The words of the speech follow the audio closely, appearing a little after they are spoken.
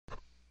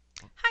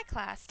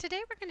class, today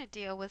we're going to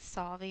deal with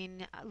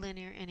solving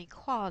linear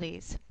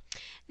inequalities.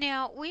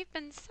 Now, we've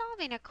been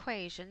solving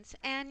equations,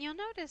 and you'll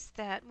notice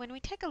that when we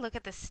take a look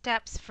at the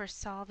steps for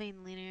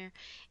solving linear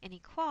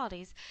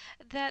inequalities,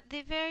 that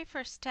the very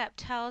first step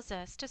tells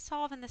us to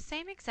solve in the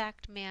same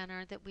exact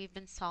manner that we've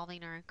been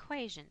solving our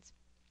equations.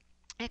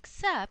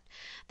 Except,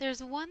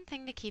 there's one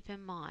thing to keep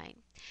in mind.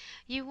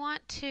 You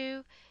want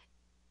to,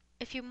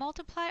 if you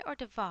multiply or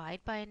divide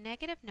by a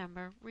negative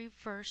number,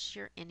 reverse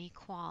your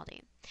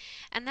inequality.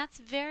 And that's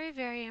very,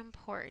 very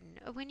important.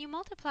 When you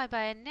multiply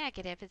by a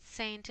negative, it's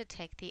saying to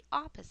take the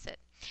opposite.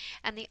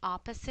 And the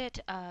opposite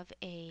of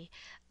a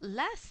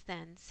less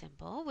than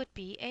symbol would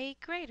be a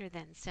greater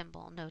than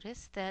symbol.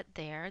 Notice that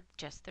they're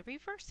just the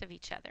reverse of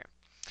each other.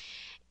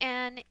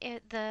 And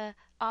the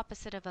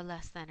opposite of a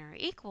less than or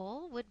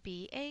equal would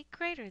be a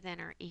greater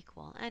than or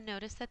equal. And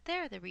notice that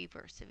they're the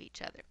reverse of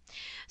each other.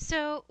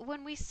 So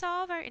when we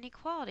solve our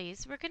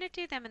inequalities, we're going to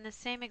do them in the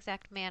same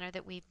exact manner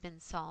that we've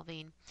been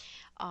solving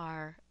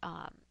our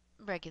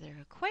regular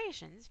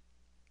equations,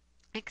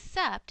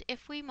 except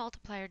if we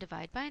multiply or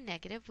divide by a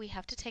negative, we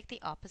have to take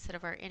the opposite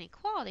of our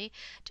inequality,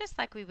 just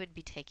like we would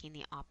be taking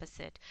the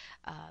opposite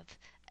of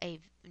a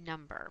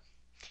number.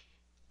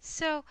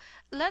 So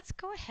let's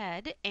go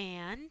ahead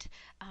and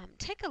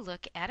take a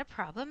look at a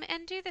problem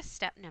and do this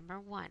step number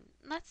 1.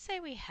 Let's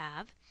say we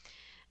have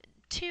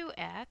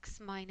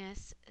 2x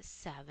minus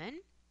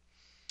 7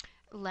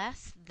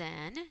 less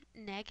than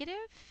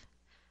negative,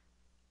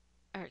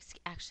 or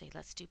actually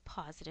let's do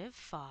positive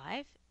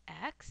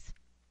 5x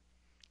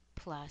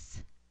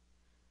plus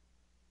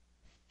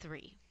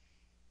 3.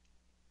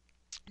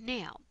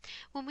 Now,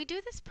 when we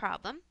do this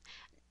problem,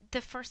 the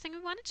first thing we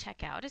want to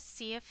check out is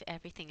see if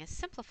everything is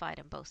simplified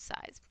on both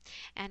sides.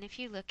 And if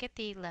you look at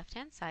the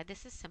left-hand side,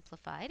 this is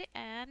simplified,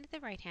 and the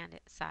right-hand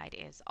side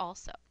is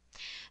also.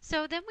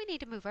 So then we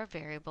need to move our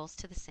variables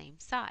to the same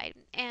side.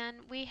 And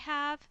we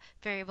have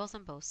variables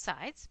on both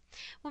sides.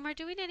 When we're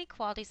doing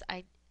inequalities,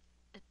 I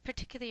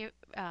particularly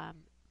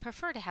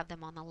prefer to have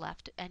them on the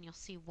left, and you'll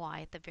see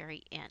why at the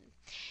very end.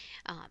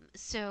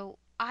 So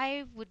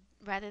I would,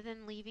 rather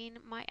than leaving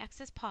my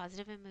x's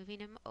positive and moving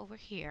them over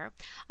here,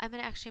 I'm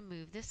going to actually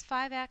move this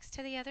 5x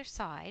to the other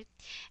side,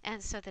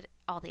 and so that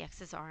all the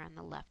x's are on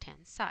the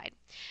left-hand side.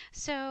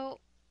 So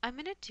I'm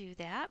going to do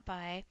that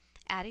by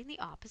adding the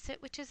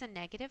opposite, which is a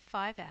negative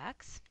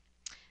 5x,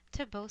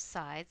 to both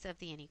sides of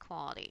the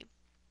inequality.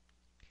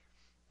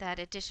 That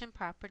addition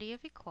property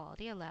of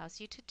equality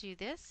allows you to do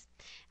this,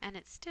 and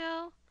it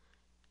still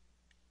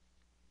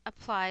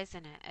applies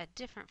in a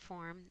different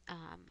form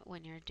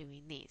when you're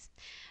doing these.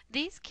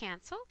 These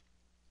cancel,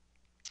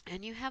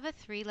 and you have a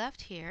 3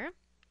 left here.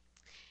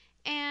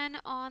 And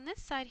on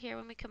this side here,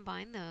 when we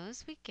combine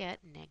those, we get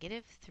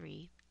negative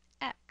 3x.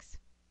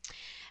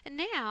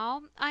 And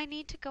now I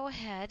need to go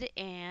ahead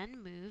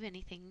and move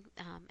anything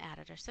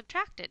added or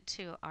subtracted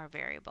to our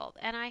variable.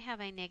 And I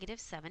have a negative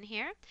 7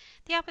 here.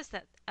 The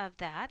opposite of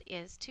that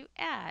is to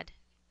add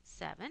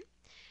 7.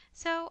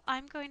 So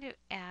I'm going to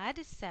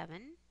add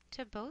 7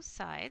 to both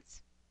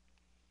sides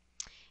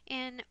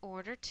in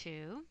order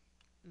to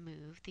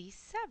move these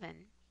 7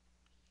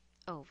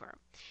 over.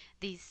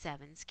 These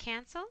 7's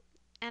cancel,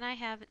 and I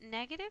have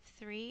negative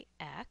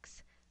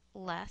 3x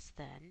less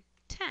than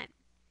 10.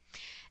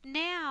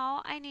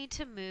 Now I need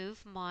to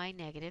move my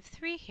negative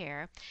 3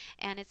 here,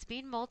 and it's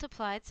being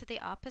multiplied, so the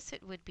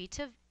opposite would be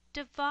to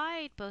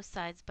divide both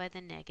sides by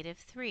the negative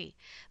 3.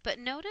 But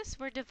notice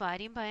we're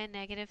dividing by a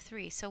negative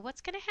 3. So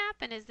what's going to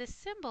happen is this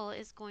symbol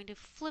is going to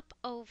flip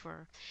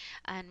over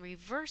and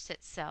reverse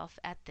itself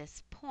at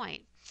this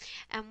point.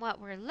 And what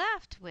we're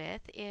left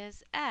with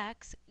is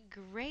x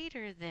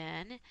greater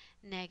than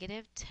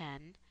negative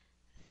 10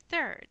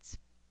 thirds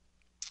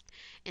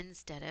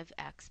instead of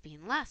x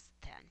being less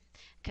than,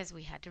 because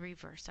we had to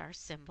reverse our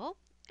symbol,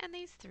 and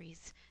these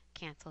 3's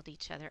canceled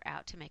each other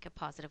out to make a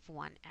positive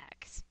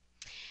 1x.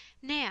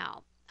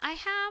 Now, I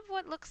have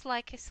what looks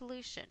like a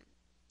solution,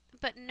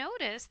 but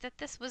notice that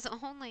this was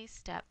only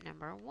step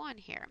number 1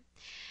 here.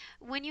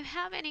 When you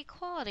have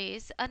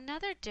inequalities,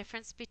 another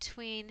difference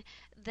between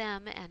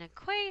them and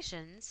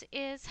equations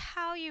is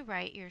how you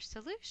write your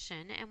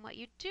solution and what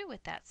you do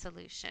with that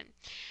solution.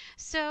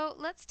 So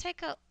let's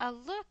take a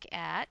look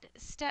at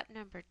step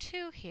number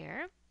 2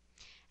 here.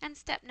 And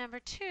step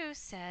number 2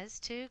 says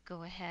to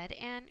go ahead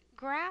and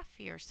graph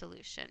your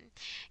solution.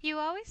 You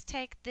always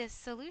take this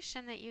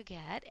solution that you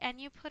get and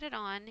you put it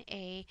on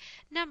a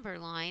number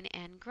line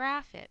and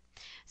graph it.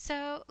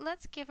 So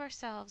let's give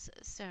ourselves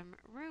some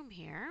room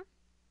here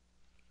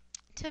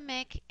to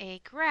make a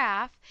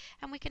graph,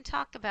 and we can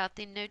talk about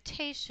the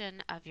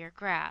notation of your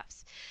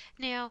graphs.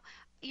 Now,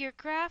 your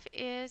graph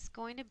is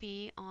going to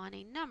be on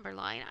a number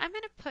line. I'm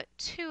going to put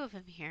 2 of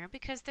them here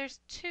because there's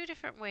 2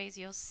 different ways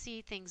you'll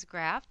see things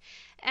graphed,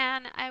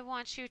 and I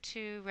want you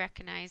to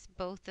recognize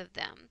both of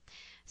them.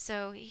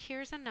 So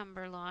here's a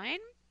number line,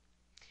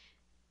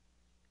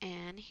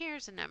 and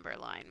here's a number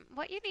line.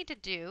 What you need to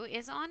do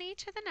is on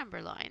each of the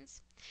number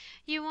lines,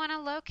 you want to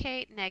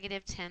locate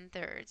negative 10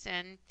 thirds,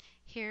 and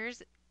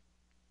here's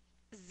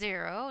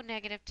 0.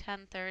 Negative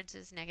 10 thirds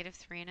is negative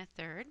 3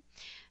 1/3.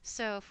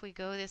 So if we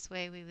go this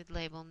way, we would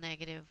label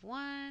negative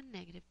 1,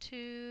 negative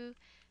 2,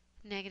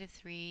 negative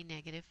 3,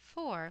 negative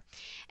 4.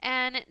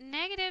 And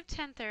negative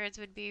 10 thirds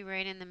would be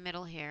right in the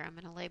middle here. I'm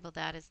going to label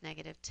that as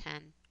negative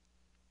 10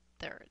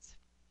 thirds.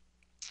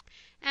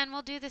 And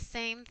we'll do the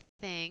same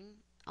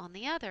thing on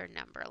the other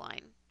number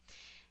line.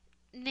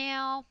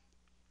 Now,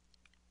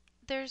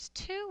 there's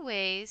two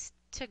ways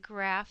to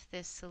graph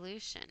this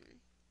solution.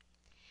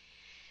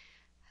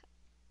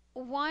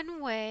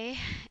 One way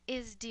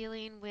is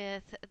dealing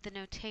with the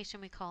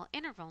notation we call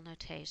interval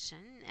notation,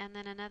 and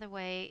then another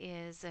way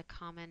is a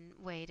common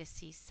way to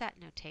see set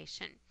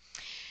notation.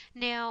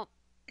 Now,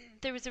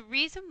 there was a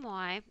reason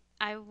why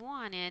I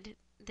wanted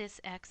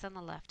this x on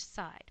the left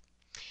side.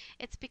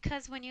 It's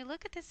because when you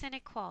look at this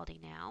inequality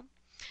now,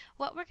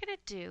 what we're going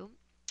to do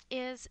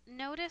is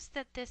notice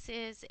that this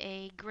is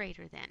a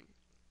greater than.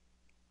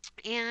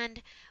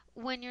 And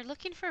when you're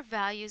looking for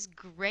values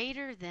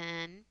greater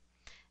than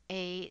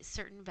a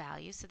certain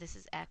value, so this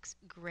is x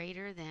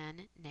greater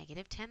than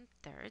negative 10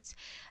 thirds,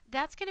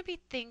 that's going to be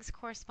things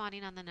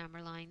corresponding on the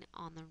number line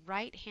on the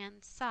right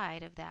hand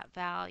side of that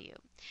value,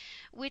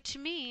 which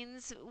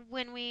means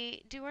when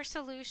we do our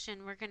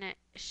solution, we're going to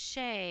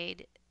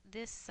shade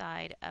this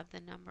side of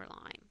the number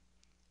line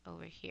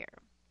over here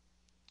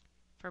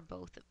for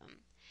both of them.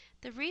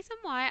 The reason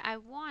why I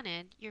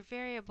wanted your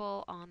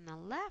variable on the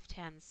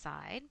left-hand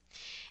side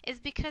is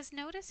because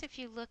notice if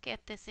you look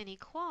at this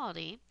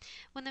inequality,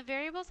 when the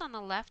variable's on the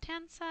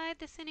left-hand side,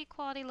 this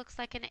inequality looks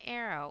like an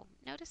arrow.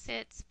 Notice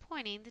it's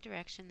pointing the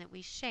direction that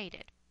we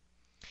shaded.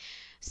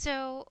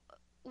 So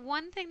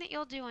one thing that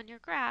you'll do on your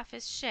graph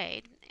is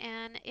shade,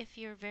 and if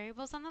your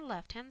variable's on the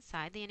left-hand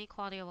side, the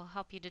inequality will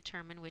help you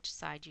determine which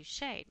side you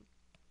shade.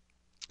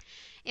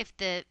 If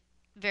the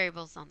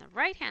variable's on the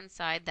right-hand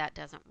side, that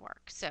doesn't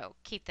work, so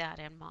keep that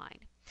in mind.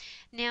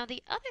 Now,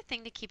 the other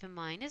thing to keep in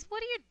mind is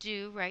what do you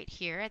do right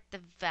here at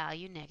the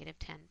value negative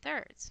 10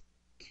 thirds?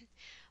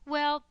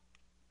 Well,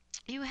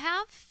 you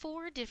have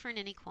four different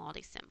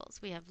inequality symbols.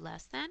 We have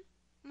less than,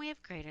 we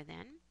have greater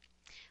than,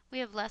 we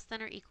have less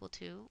than or equal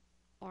to,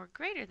 or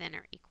greater than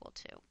or equal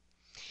to.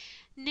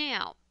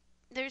 Now,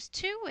 there's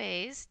two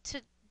ways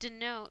to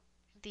denote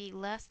the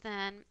less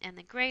than and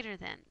the greater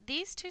than.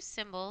 These two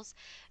symbols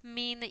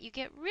mean that you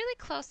get really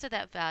close to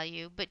that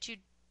value, but you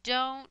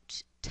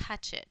don't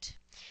touch it.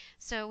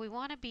 So we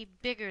want to be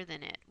bigger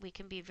than it. We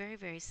can be very,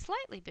 very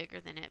slightly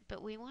bigger than it,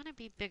 but we want to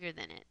be bigger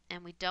than it,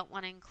 and we don't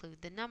want to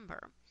include the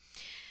number.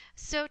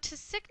 So to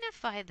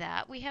signify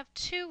that, we have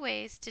two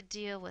ways to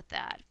deal with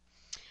that.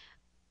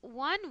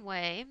 One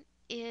way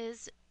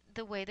is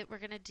the way that we're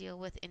going to deal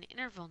with in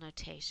interval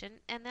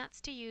notation, and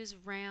that's to use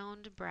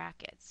round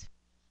brackets.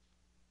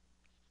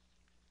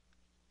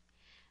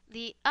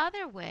 The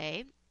other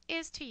way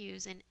is to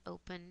use an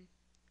open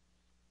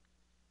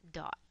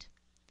dot.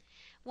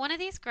 One of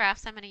these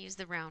graphs I'm going to use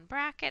the round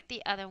bracket,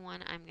 the other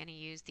one I'm going to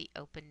use the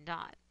open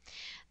dot.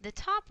 The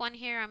top one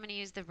here I'm going to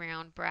use the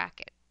round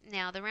bracket.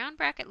 Now the round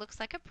bracket looks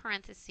like a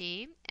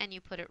parenthesis and you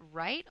put it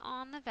right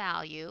on the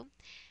value,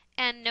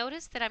 and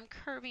notice that I'm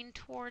curving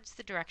towards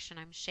the direction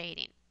I'm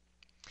shading.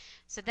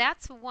 So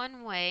that's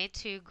one way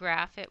to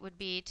graph it, would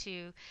be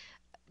to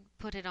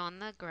put it on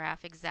the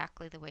graph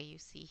exactly the way you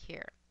see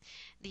here.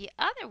 The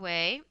other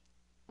way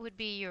would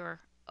be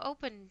your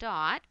open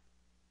dot,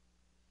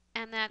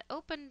 and that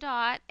open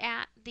dot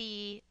at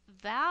the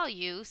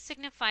value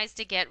signifies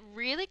to get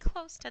really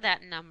close to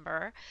that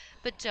number,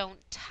 but don't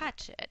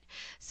touch it.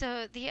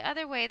 So the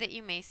other way that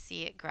you may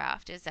see it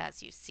graphed is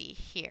as you see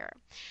here.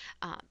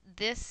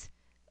 This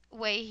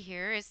way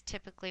here is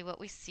typically what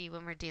we see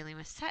when we're dealing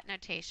with set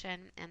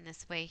notation, and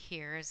this way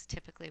here is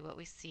typically what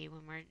we see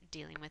when we're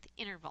dealing with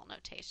interval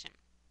notation.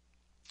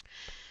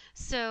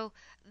 So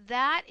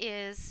that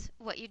is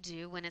what you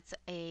do when it's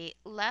a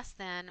less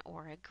than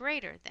or a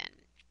greater than.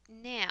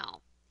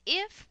 Now,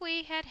 if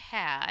we had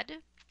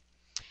had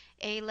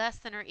a less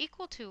than or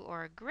equal to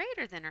or a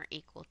greater than or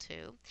equal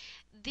to,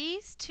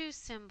 these two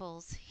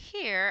symbols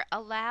here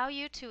allow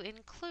you to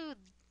include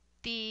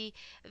the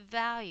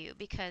value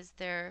because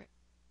they're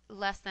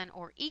less than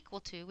or equal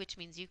to, which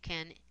means you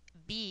can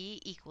be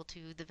equal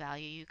to the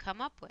value you come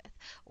up with,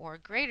 or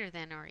greater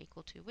than or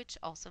equal to, which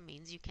also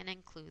means you can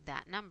include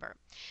that number.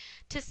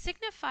 To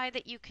signify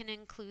that you can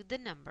include the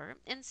number,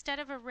 instead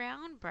of a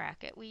round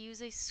bracket, we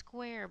use a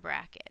square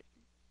bracket.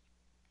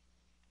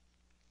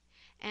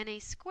 And a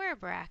square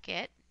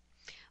bracket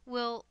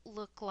will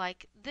look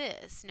like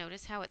this.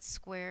 Notice how it's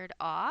squared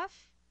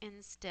off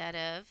instead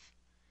of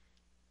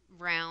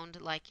round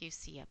like you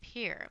see up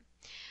here.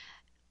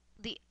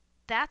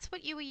 That's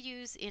what you would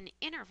use in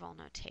interval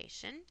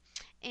notation.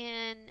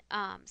 In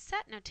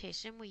set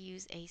notation, we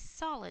use a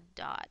solid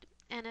dot.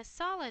 And a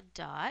solid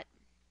dot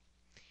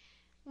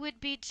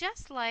would be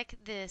just like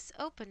this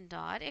open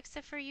dot,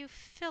 except for you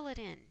fill it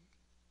in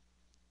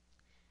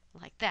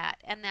like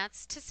that. And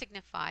that's to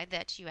signify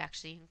that you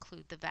actually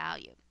include the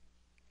value.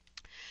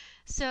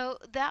 So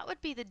that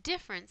would be the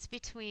difference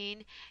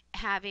between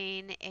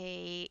having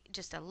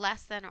just a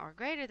less than or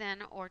greater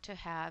than, or to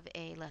have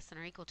a less than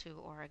or equal to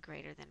or a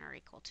greater than or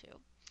equal to.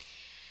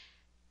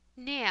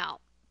 Now,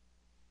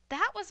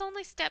 that was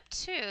only step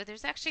 2.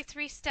 There's actually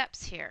 3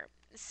 steps here.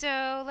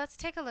 So let's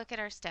take a look at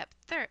our step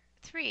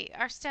 3.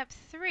 Our step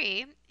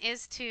 3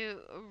 is to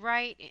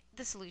write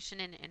the solution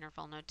in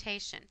interval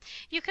notation.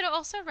 You could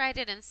also write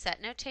it in set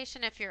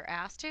notation if you're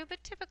asked to,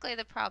 but typically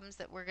the problems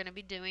that we're going to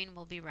be doing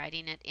will be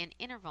writing it in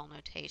interval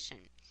notation.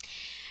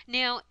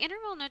 Now,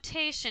 interval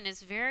notation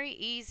is very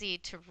easy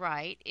to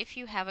write if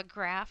you have a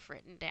graph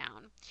written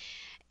down.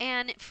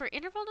 And for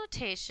interval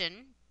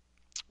notation,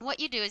 what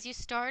you do is you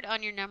start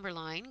on your number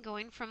line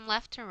going from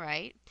left to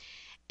right,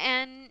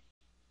 and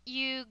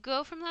you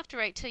go from left to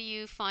right till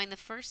you find the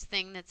first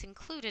thing that's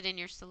included in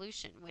your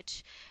solution,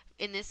 which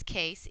in this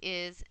case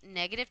is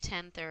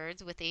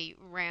 -10/3 with a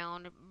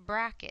round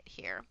bracket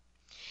here.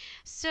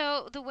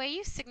 So the way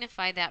you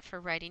signify that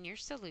for writing your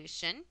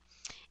solution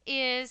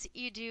is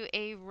you do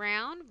a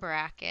round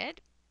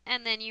bracket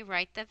and then you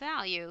write the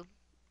value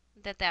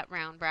that that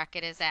round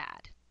bracket is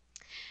at.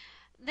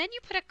 Then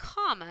you put a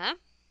comma,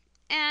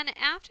 and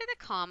after the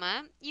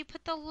comma, you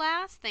put the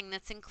last thing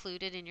that's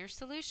included in your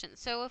solution.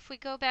 So if we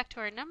go back to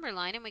our number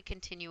line and we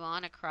continue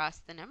on across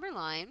the number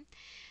line,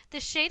 the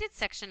shaded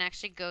section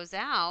actually goes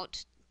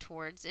out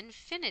towards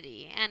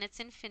infinity, and it's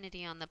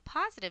infinity on the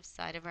positive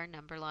side of our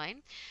number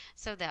line,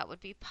 so that would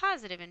be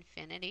positive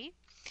infinity.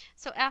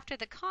 So after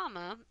the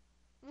comma,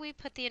 we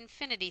put the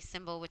infinity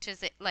symbol, which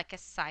is like a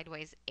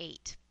sideways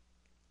 8.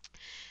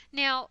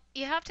 Now,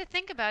 you have to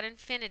think about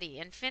infinity.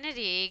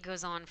 Infinity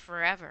goes on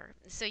forever.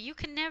 So you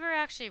can never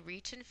actually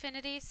reach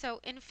infinity. So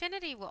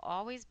infinity will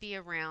always be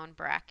a round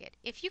bracket.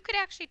 If you could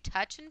actually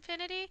touch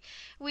infinity,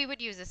 we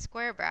would use a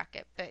square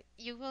bracket, but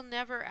you will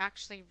never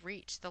actually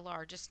reach the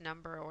largest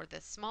number or the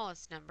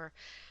smallest number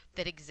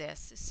that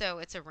exists. So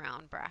it's a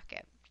round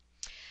bracket.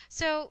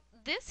 So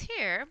this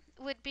here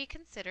would be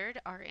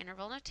considered our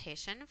interval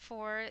notation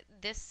for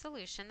this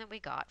solution that we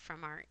got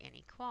from our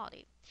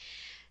inequality.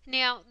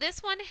 Now,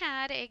 this one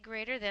had a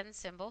greater than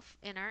symbol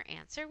in our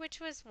answer, which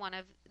was one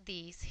of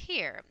these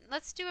here.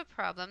 Let's do a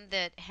problem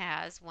that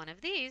has one of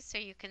these so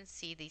you can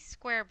see the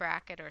square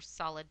bracket or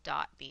solid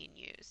dot being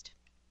used.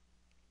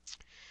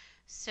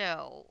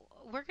 So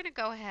we're going to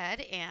go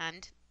ahead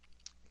and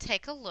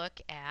take a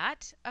look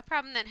at a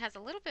problem that has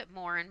a little bit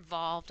more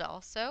involved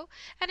also,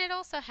 and it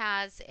also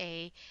has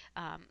a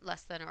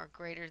less than or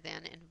greater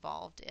than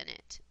involved in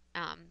it,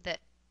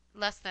 that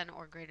less than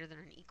or greater than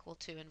or equal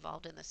to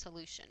involved in the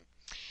solution.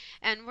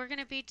 And we're going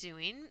to be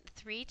doing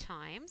 3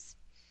 times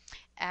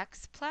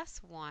x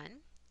plus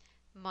 1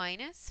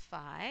 minus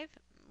 5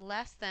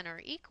 less than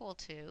or equal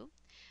to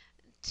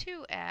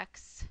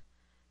 2x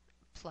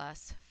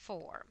plus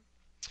 4.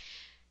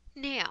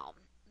 Now,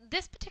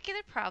 this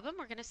particular problem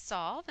we're going to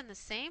solve in the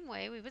same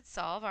way we would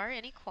solve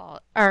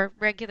our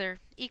regular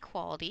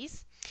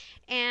equalities.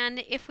 And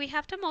if we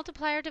have to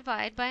multiply or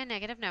divide by a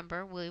negative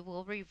number, we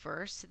will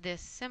reverse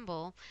this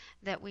symbol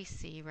that we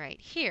see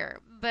right here.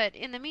 But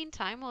in the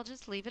meantime, we'll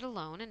just leave it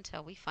alone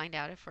until we find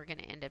out if we're going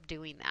to end up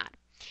doing that.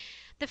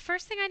 The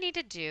first thing I need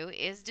to do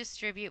is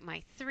distribute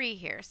my 3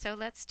 here. So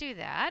let's do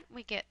that.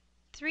 We get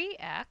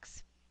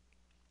 3x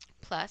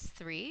plus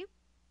 3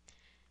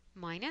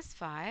 minus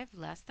 5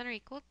 less than or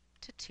equal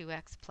to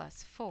 2x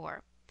plus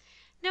 4.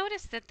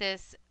 Notice that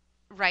this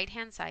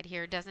right-hand side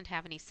here doesn't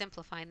have any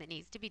simplifying that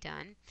needs to be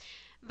done,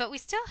 but we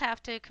still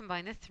have to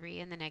combine the 3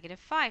 and the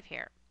 -5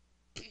 here.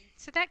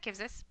 So that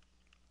gives us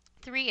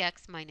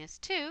 3x minus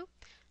 2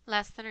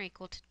 less than or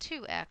equal to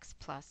 2x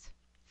plus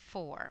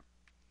 4.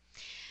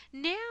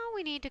 Now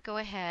we need to go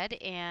ahead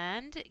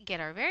and get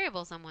our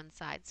variables on one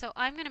side. So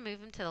I'm going to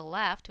move them to the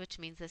left, which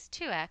means this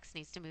 2x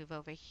needs to move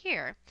over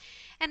here.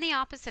 And the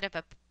opposite of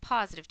a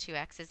positive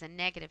 2x is a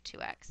negative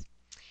 2x.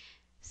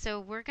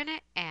 So we're going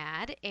to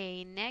add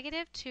a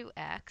negative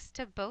 2x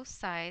to both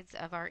sides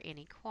of our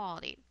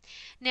inequality.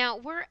 Now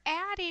we're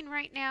adding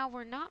right now,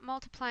 we're not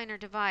multiplying or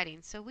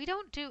dividing, so we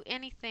don't do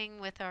anything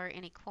with our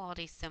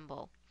inequality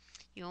symbol.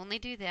 You only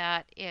do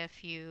that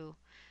if you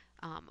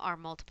are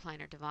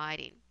multiplying or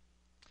dividing.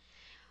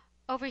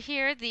 Over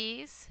here,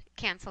 these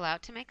cancel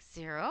out to make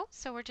 0,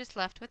 so we're just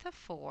left with a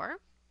 4.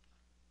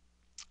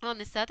 On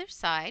this other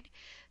side,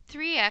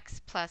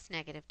 3x plus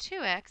negative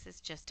 2x is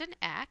just an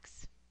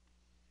x.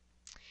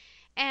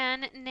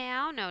 And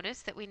now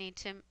notice that we need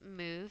to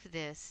move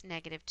this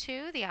negative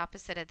 2. The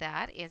opposite of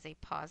that is a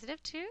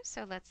positive 2,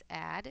 so let's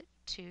add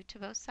 2 to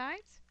both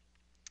sides.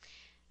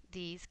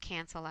 These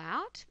cancel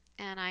out,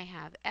 and I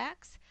have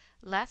x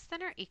less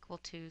than or equal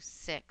to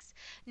 6.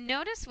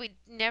 Notice we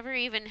never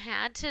even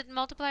had to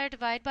multiply or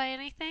divide by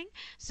anything,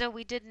 so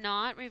we did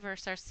not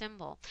reverse our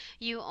symbol.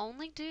 You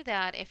only do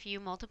that if you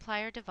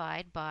multiply or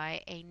divide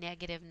by a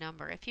negative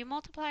number. If you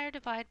multiply or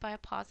divide by a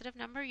positive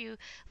number, you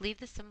leave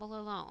the symbol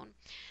alone.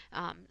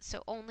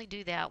 So only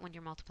do that when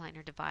you're multiplying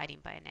or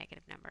dividing by a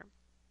negative number.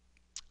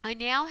 I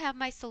now have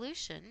my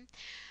solution.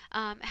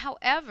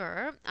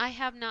 However, I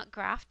have not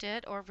graphed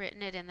it or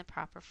written it in the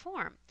proper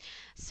form.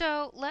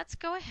 So let's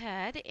go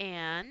ahead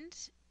and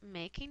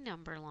make a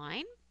number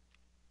line.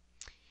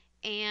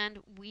 And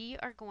we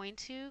are going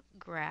to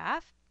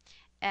graph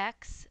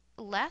x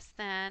less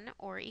than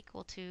or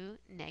equal to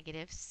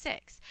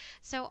 -6.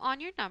 So on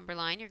your number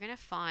line, you're going to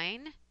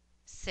find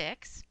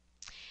 6.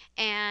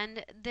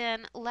 And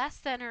then less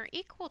than or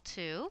equal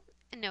to,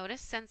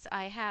 notice since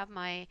I have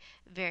my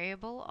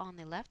variable on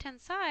the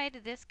left-hand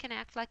side, this can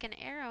act like an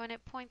arrow and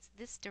it points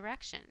this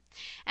direction.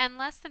 And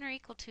less than or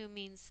equal to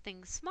means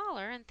things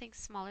smaller, and things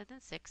smaller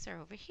than 6 are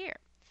over here.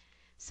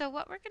 So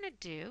what we're going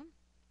to do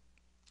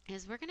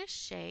is we're going to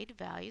shade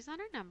values on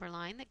our number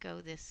line that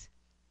go this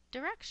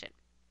direction.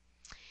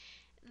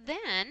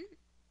 Then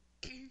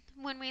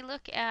when we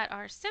look at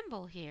our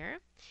symbol here,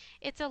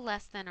 it's a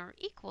less than or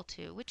equal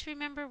to, which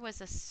remember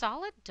was a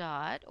solid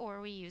dot,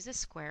 or we use a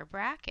square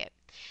bracket.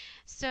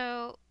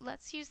 So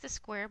let's use the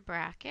square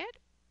bracket,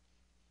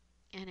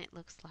 and it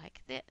looks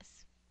like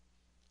this.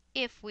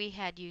 If we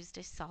had used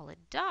a solid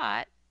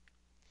dot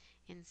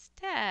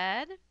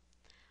instead,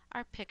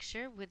 our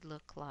picture would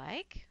look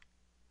like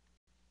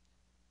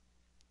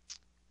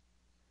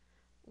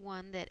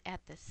one that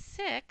at the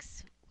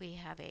 6 we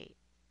have a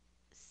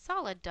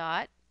solid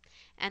dot,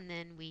 and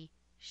then we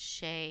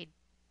shade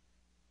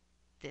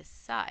this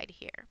side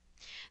here.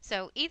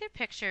 So either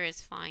picture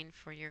is fine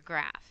for your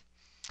graph.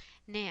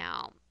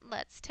 Now,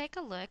 let's take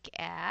a look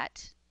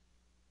at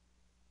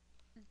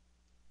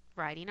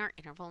writing our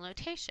interval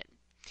notation.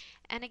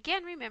 And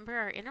again, remember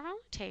our interval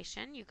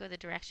notation, you go the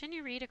direction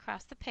you read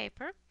across the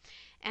paper,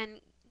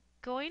 and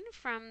going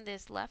from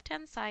this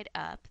left-hand side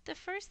up, the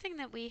first thing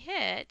that we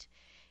hit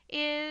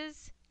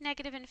is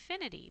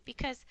 -infinity,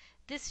 because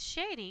this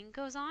shading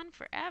goes on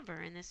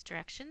forever in this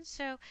direction,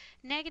 so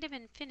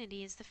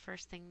 -infinity is the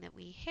first thing that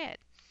we hit.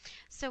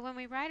 So when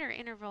we write our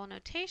interval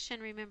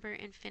notation, remember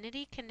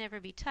infinity can never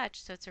be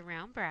touched, so it's a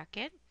round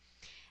bracket.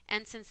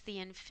 And since the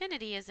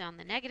infinity is on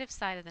the negative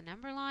side of the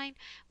number line,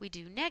 we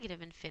do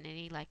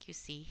 -infinity like you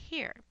see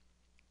here.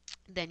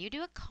 Then you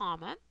do a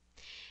comma,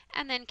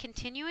 and then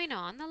continuing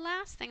on, the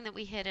last thing that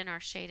we hit in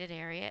our shaded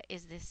area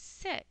is this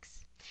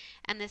 6.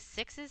 And this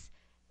 6 is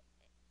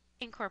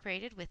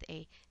incorporated with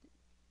a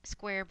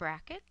square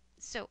bracket,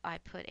 so I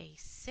put a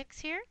 6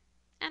 here,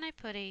 and I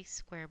put a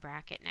square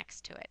bracket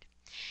next to it.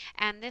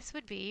 And this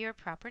would be your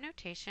proper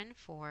notation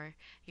for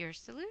your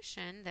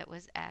solution that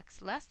was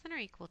x less than or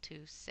equal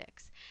to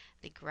 6.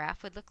 The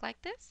graph would look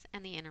like this,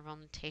 and the interval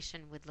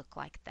notation would look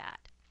like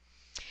that.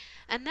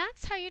 And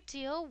that's how you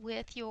deal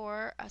with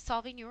your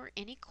solving your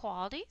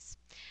inequalities.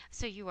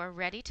 So you are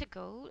ready to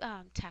go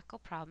tackle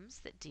problems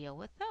that deal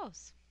with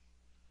those.